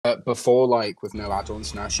But before, like, with no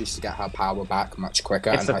add-ons, now she used to get her power back much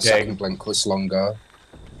quicker, It's and her second blink was longer.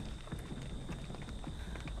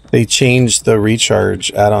 They changed the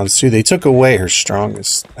recharge add-ons too. They took away her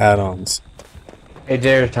strongest add-ons. Hey,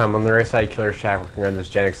 dinner time on the right side, Killer Shack working on this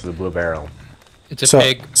Genix with a blue barrel. It's a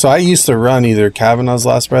pig. So I used to run either Kavanaugh's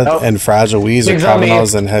Last Breath and Fragile Wheeze, or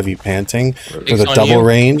Kavanaugh's and Heavy Panting with a double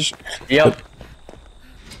range. Yep.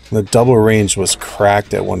 The double range was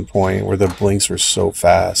cracked at one point where the blinks were so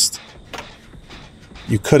fast.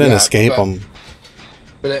 You couldn't escape them.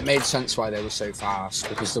 But it made sense why they were so fast,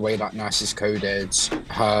 because the way that Nurse is coded,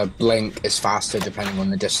 her blink is faster depending on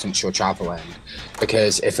the distance you're traveling.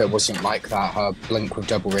 Because if it wasn't like that, her blink with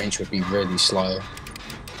double range would be really slow.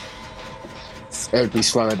 It would be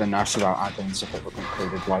slower than Nurse without add-ons if it were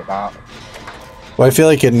coded like that. Well, I feel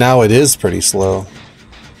like now it is pretty slow.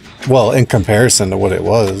 Well, in comparison to what it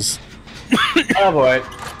was. Oh boy.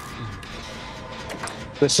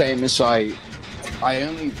 The same as like, I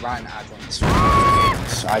only ran add-ons for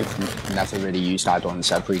games. I've never really used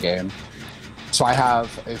add-ons every game. So I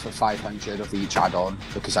have over 500 of each add-on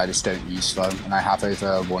because I just don't use them, and I have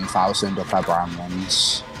over 1,000 of her brown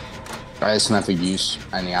ones. I just never use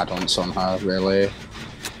any add-ons on her, really.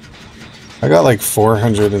 I got like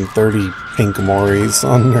 430 pink Moris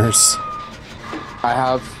on Nurse. I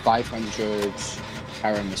have 500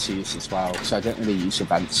 Aramises as well, so I don't really use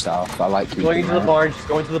event stuff. I like Going into the barn. She's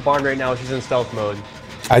going to the barn right now. She's in stealth mode.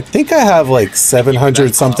 I think I have like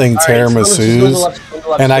 700 something Tiramisus,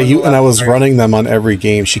 and I was running them on every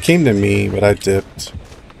game. She came to me, but I dipped.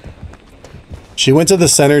 She went to the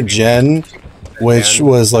center gen, which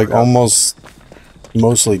was like almost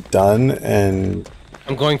mostly done, and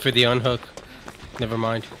I'm going for the unhook. Never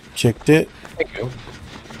mind. Kicked it. Thank you.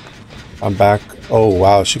 I'm back. Oh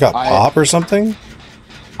wow, she got pop or something.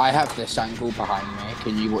 I have this angle behind me.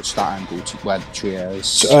 Can you watch that angle to where the tree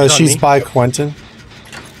is? She's by Quentin.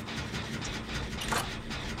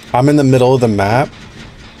 I'm in the middle of the map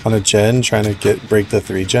on a gen trying to break the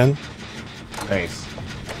 3 gen. Nice.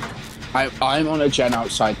 I'm on a gen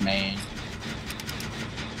outside main.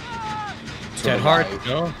 Dead hard?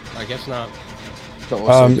 No, I guess not.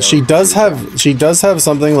 She does have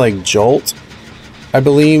something like Jolt, I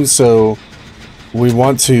believe, so we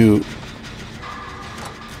want to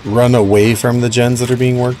run away from the gens that are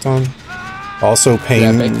being worked on. Also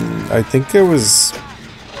Pain, I think it was,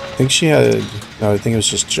 I think she had, no, I think it was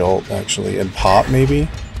just Jolt actually, and Pop maybe.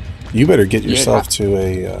 You better get yourself to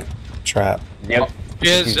a trap. Yep. She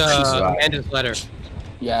has Amanda's letter.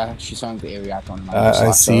 Yeah, she's on the area on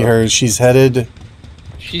I see her, she's headed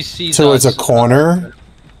towards a corner.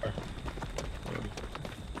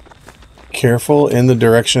 Careful in the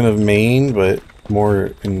direction of main, but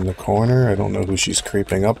more in the corner. I don't know who she's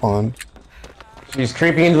creeping up on. She's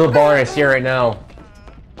creeping into the barn. I see her right now.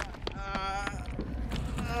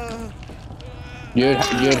 You'd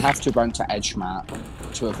have to run to edge map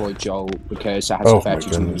to avoid Jolt because it has a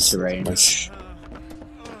 32 meter range.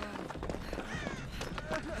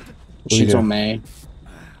 She's on me.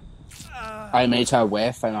 I made her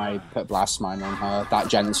whiff and I put blast mine on her. That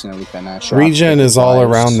gen is nearly finished. Regen is all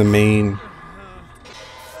around the main.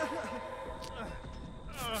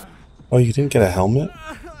 Oh, you didn't get a helmet?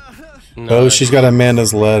 No, oh, she's got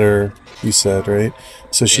Amanda's letter, you said, right?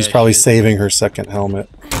 So she's probably saving her second helmet.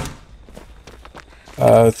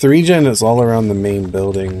 3 gen is all around the main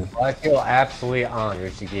building. Well, I feel absolutely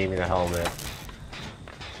honored she gave me the helmet.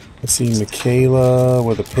 I see Michaela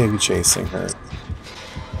with a pig chasing her.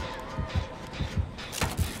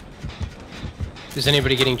 Is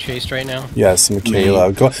anybody getting chased right now? Yes,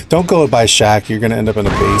 Michaela. Don't go by Shaq. You're going to end up in a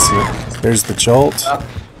basement. There's the Jolt.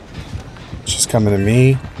 She's coming to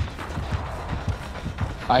me.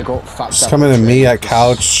 I got fucked. She's coming to me at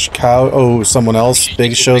couch. Oh, someone else.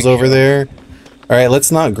 Big Show's over there. All right,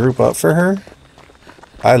 let's not group up for her.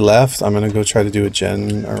 I left. I'm going to go try to do a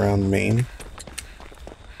gen around main.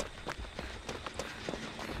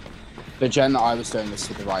 The gen that I was doing is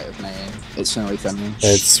to the right of main. It's nearly finished.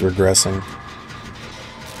 It's regressing.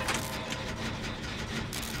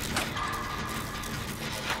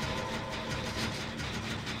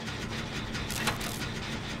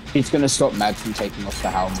 He's gonna stop Med from taking off the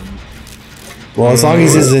helmet. Well, as long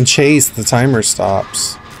as he's in chase, the timer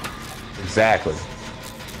stops. Exactly.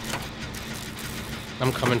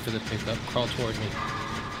 I'm coming for the pickup. Crawl toward me.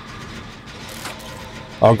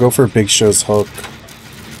 I'll go for Big Show's hook.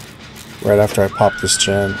 Right after I pop this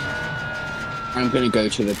gen. I'm gonna go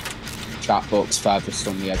to the chat box furthest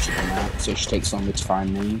on the edge of the map, so she takes longer to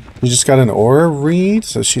find me. You just got an aura read,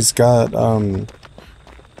 so she's got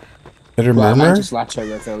Bitter Murmur. Just let her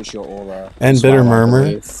reveals your aura. And Bitter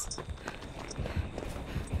Murmur.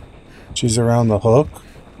 She's around the hook.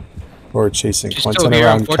 Or chasing She's Quentin still here.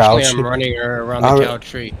 around Unfortunately, couch. I'm running her around the cow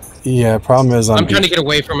tree. Yeah, problem is I'm trying to get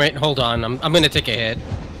away from it. Hold on. I'm gonna take a hit.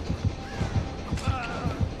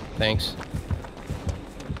 Thanks.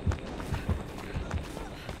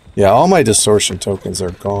 Yeah, all my distortion tokens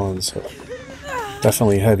are gone, so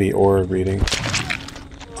definitely heavy aura reading.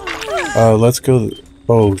 Let's go.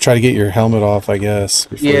 Oh, try to get your helmet off, I guess,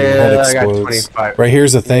 before your head explodes. I got 25. Right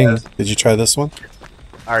here's the thing. Yeah. Did you try this one?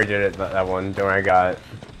 I already did it. That one. Don't worry, I got it.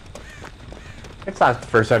 It's not the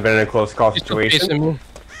first I've been in a close call situation.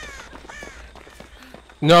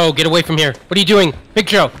 No, get away from here. What are you doing? Big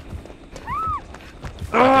Joe.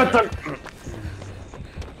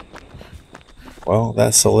 Well,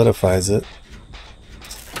 that solidifies it.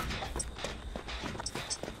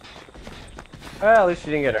 Well, at least she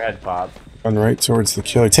didn't get her head popped. Run right towards the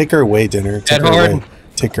killer. Take her away, Dinner. Take her away.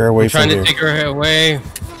 Take her away from here. Trying to take her away.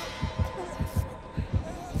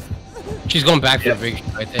 She's going back for the big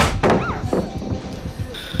shot, I think.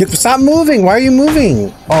 Stop moving! Why are you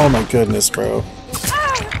moving? Oh my goodness, bro.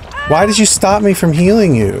 Why did you stop me from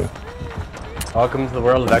healing you? Welcome to the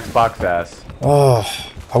world of Xbox S. Oh,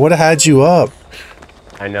 I would have had you up.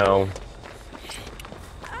 I know.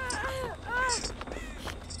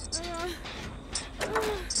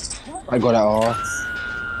 I got it off.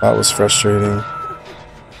 That was frustrating.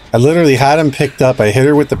 I literally had him picked up. I hit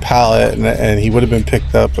her with the pallet, and he would have been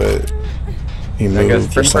picked up, but he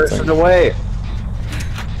moved or something. Person away.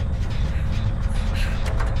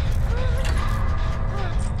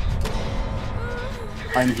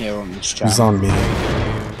 I'm here on this chat. He's on me.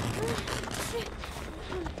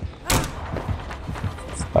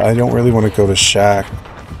 I don't really want to go to Shack.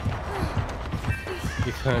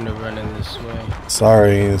 You're kind of running this way.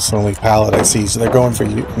 Sorry, it's the only pallet I see, so they're going for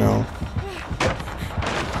you. No.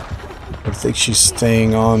 I think she's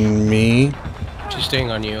staying on me. She's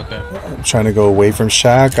staying on you, okay. I'm trying to go away from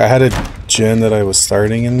Shack. I had a gen that I was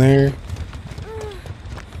starting in there.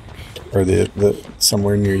 Or the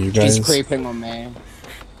somewhere near you guys. She's creeping on me.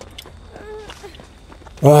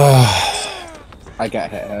 I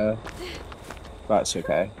get hit her. That's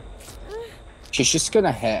okay. She's just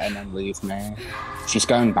gonna hit and then leave me. She's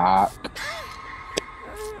going back.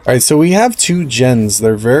 Alright, so we have two gens.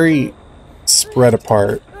 They're very spread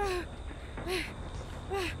apart.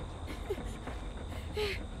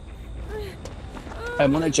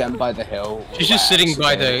 I'm on a gen by the hill. She's just sitting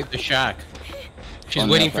by the shack. She's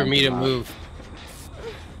waiting for me to move.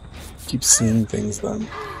 Keep seeing things then.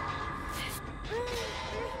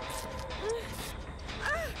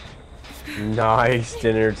 Nice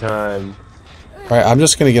dinner time. Alright, I'm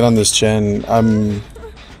just gonna get on this gen.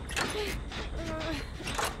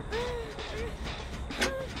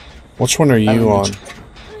 Which one are you on?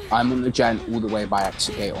 I'm on the gen all the way by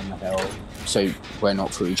exit gate on the hill. So we're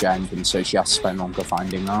not through gen, and so she has to spend longer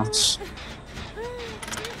finding us.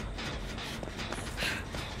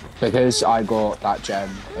 Because I got that gen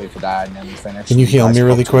over there and then we finished. Can you heal me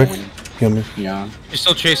really quick? Heal me. Yeah. You're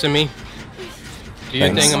still chasing me. Do your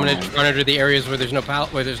Thanks. thing. I'm gonna run into the areas where there's no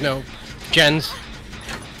where there's no gens.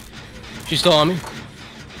 She's still on me.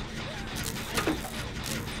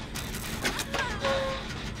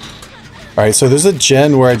 Alright, so there's a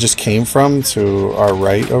gen where I just came from to our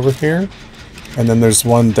right over here. And then there's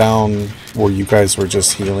one down where you guys were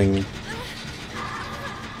just healing.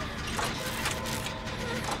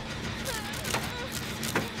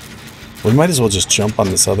 We might as well just jump on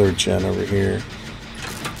this other gen over here.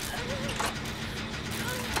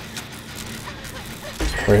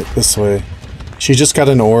 Right, this way. She just got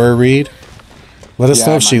an aura read. Let us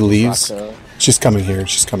know if she leaves. She's coming here.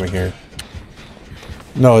 She's coming here.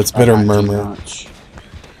 No, it's Bitter Murmur.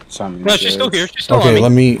 No, she's still here. She's still on Okay, me.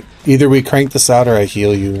 let me... Either we crank this out or I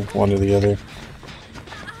heal you. One or the other.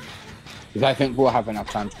 Because I think we'll have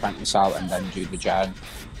enough time to crank this out and then do the gen.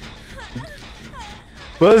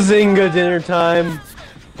 Bazinga dinner time.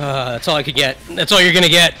 That's all I could get. That's all you're gonna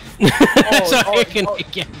get. That's all you're gonna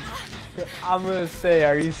get. I'm gonna say,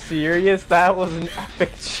 are you serious? That was an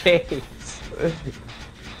epic chase.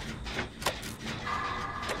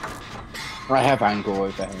 I have angle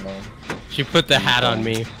over here. She put the hat on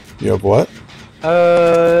me. You have what?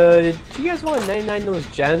 Do you guys want to 99 those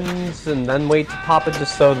gens and then wait to pop it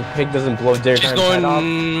just so the pig doesn't blow dinner She's time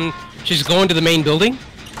going. She's going to the main building.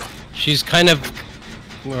 She's kind of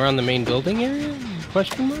around the main building area.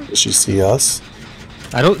 Question mark. Does she see us?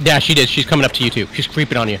 I don't. Yeah, she did. She's coming up to you too. She's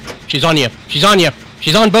creeping on you. She's on you. She's on you.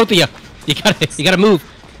 She's on both of you. You gotta move.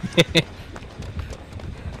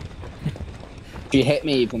 She hit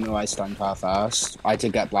me even though I stunned her first. I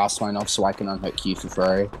did get blast line off so I can unhook you for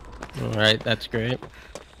free. All right, that's great.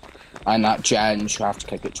 And that gen, she'll have to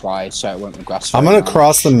click it twice, so it won't regress. I'm gonna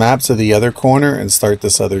cross the map to the other corner and start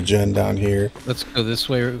this other gen down here. Let's go this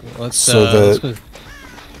way. Let's let's go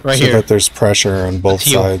right so here. that there's pressure on both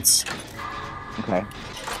sides. Okay.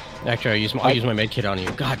 Actually, I'll use my med kit on you.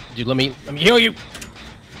 God, dude, let me heal you.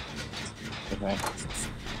 Okay.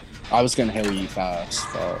 I was gonna heal you first,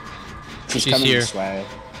 but she's coming here. this way.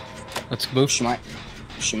 Let's move. She might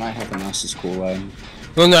have a nurse's call way.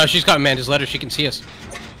 Well, no, she's got Amanda's letter. She can see us.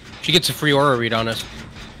 She gets a free aura read on us.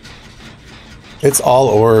 It's all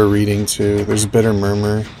aura reading too. There's bitter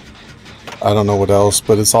murmur. I don't know what else,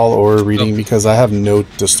 but it's all aura reading because I have no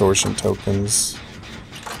distortion tokens.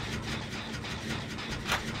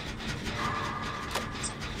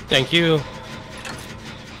 Thank you.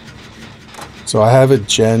 So I have a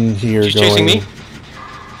gen here She's going. chasing me.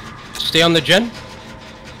 Stay on the gen.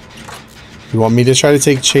 You want me to try to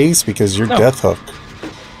take chase because you're death hook.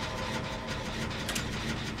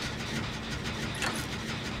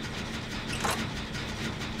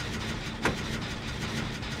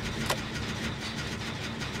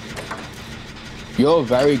 You're a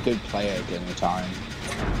very good player, Dinner Time.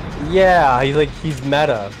 Yeah, he's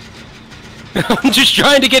meta. I'm just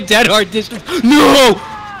trying to get dead hard distance. No!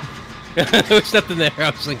 There's nothing there. I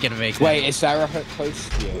was like, gonna make it. Wait, is there a hook close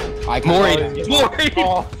to you? I Moried. Moried!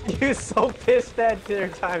 Oh, he was so pissed that dinner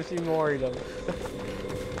time she moried him.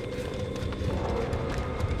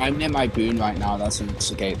 I'm near my boon right now. That's an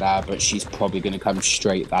exit gate there, but she's probably gonna come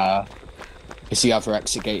straight there. Because the other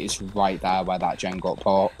exit gate is right there where that gen got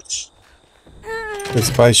popped. It's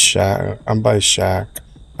by Shack. I'm by Shack.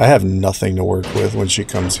 I have nothing to work with when she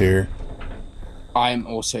comes here. I'm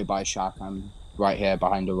also by Shack. I'm right here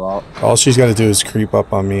behind a rock. All she's got to do is creep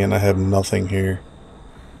up on me, and I have nothing here.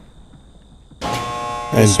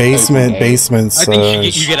 And basements. I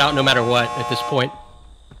think you get out no matter what at this point.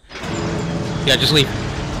 Yeah, just leave.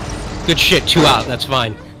 Good shit. 2 out. That's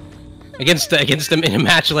fine. Against them in a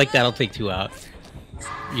match like that, I'll take 2 out.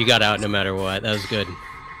 You got out no matter what. That was good.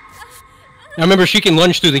 Now remember, she can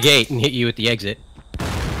lunge through the gate and hit you at the exit.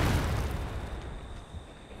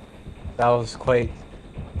 That was quite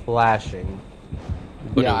flashing.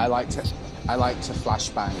 Yeah, I like to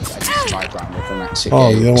flashbang any spy ground with an exit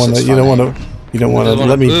Oh, gate. you don't want to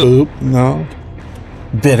let me boop? No.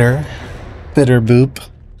 Bitter boop.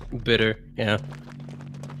 Bitter, yeah.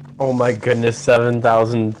 Oh my goodness,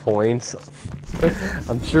 7,000 points.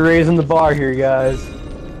 I'm sure raising the bar here, guys.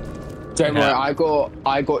 Don't worry, I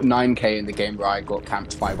got 9k in the game where I got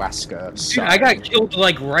camped by Wesker. So. Dude, I got killed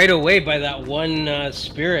like right away by that one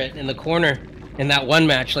spirit in the corner in that one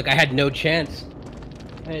match. Like I had no chance.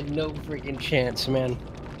 I had no freaking chance, man.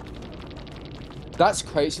 That's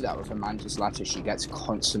crazy that with Amanda's letter she gets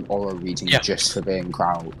constant aura reading just for being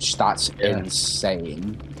crouched. That's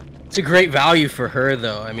insane. It's a great value for her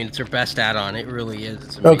though. I mean, it's her best add-on. It really is.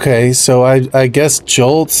 It's Okay, so I guess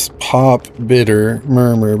Jolts, Pop, Bitter,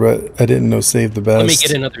 Murmur, but I didn't know Save the Best. Let me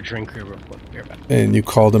get another drink here real quick. And you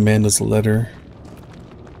called Amanda's letter.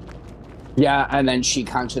 Yeah, and then she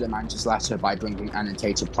countered Amanda's letter by bringing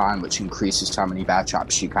annotated plan, which increases how many bear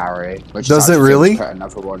traps you carry. Which Does it really? Put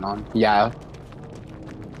another one on. Yeah.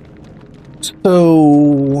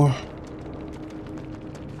 So...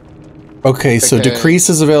 Okay, so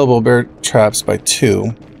decreases available bear traps by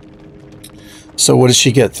 2. So what does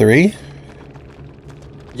she get? 3?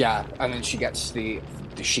 Yeah, and then she gets the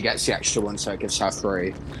extra one, so it gives her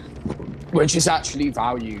 3, which is actually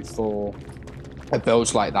value for a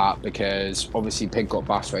build like that because obviously Pig got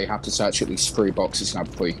buffed where you have to search at least 3 boxes now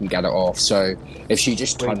before you can get it off. So if she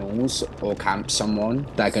just tunnels or camps someone,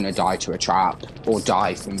 they're gonna die to a trap or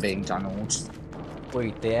die from being tunneled.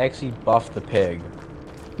 Wait, they actually buffed the pig.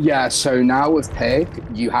 Yeah, so now with Pig,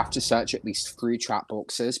 you have to search at least 3 trap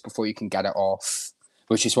boxes before you can get it off,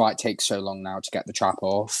 which is why it takes so long now to get the trap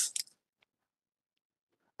off.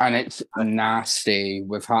 And it's nasty.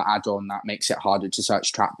 With her add-on, that makes it harder to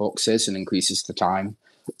search trap boxes and increases the time.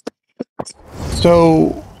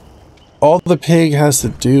 So, all the Pig has to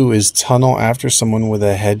do is tunnel after someone with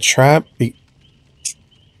a head trap?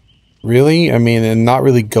 Really? I mean, and not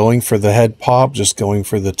really going for the head pop, just going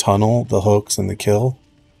for the tunnel, the hooks, and the kill?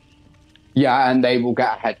 Yeah, and they will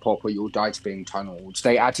get a head pop or you'll die to being tunneled.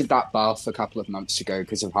 They added that buff a couple of months ago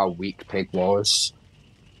because of how weak Pig was.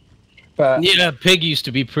 But yeah, Pig used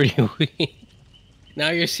to be pretty weak.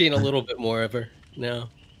 Now you're seeing a little bit more of her. No.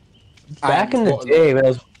 Back in the day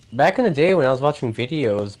when I was watching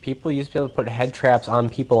videos, people used to be able to put head traps on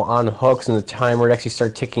people on hooks and the timer would actually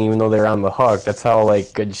start ticking even though they're on the hook. That's how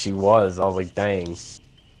like good she was. I was like, dang.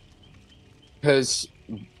 Because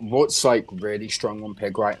what's like really strong on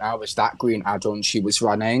Pig right now is that green add-on she was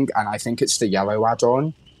running, and I think it's the yellow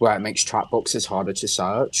add-on. where it makes trap boxes harder to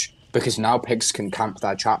search. Because now pigs can camp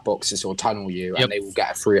their trap boxes or tunnel you, and they will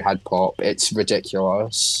get a free head pop. It's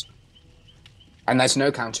ridiculous. And there's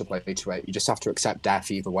no counterplay to it. You just have to accept death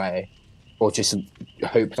either way. Or just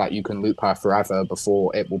hope that you can loop her forever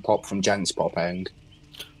before it will pop from Jen's popping.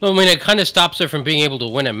 Well, I mean, it kind of stops her from being able to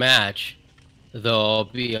win a match, though, I'll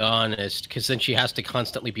be honest, because then she has to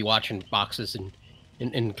constantly be watching boxes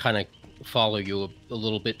and kind of follow you a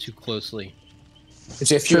little bit too closely.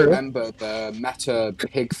 Because if you remember, the meta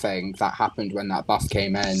pig thing that happened when that buff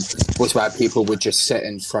came in was where people would just sit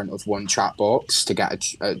in front of one trap box to get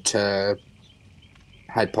a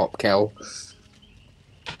head pop kill.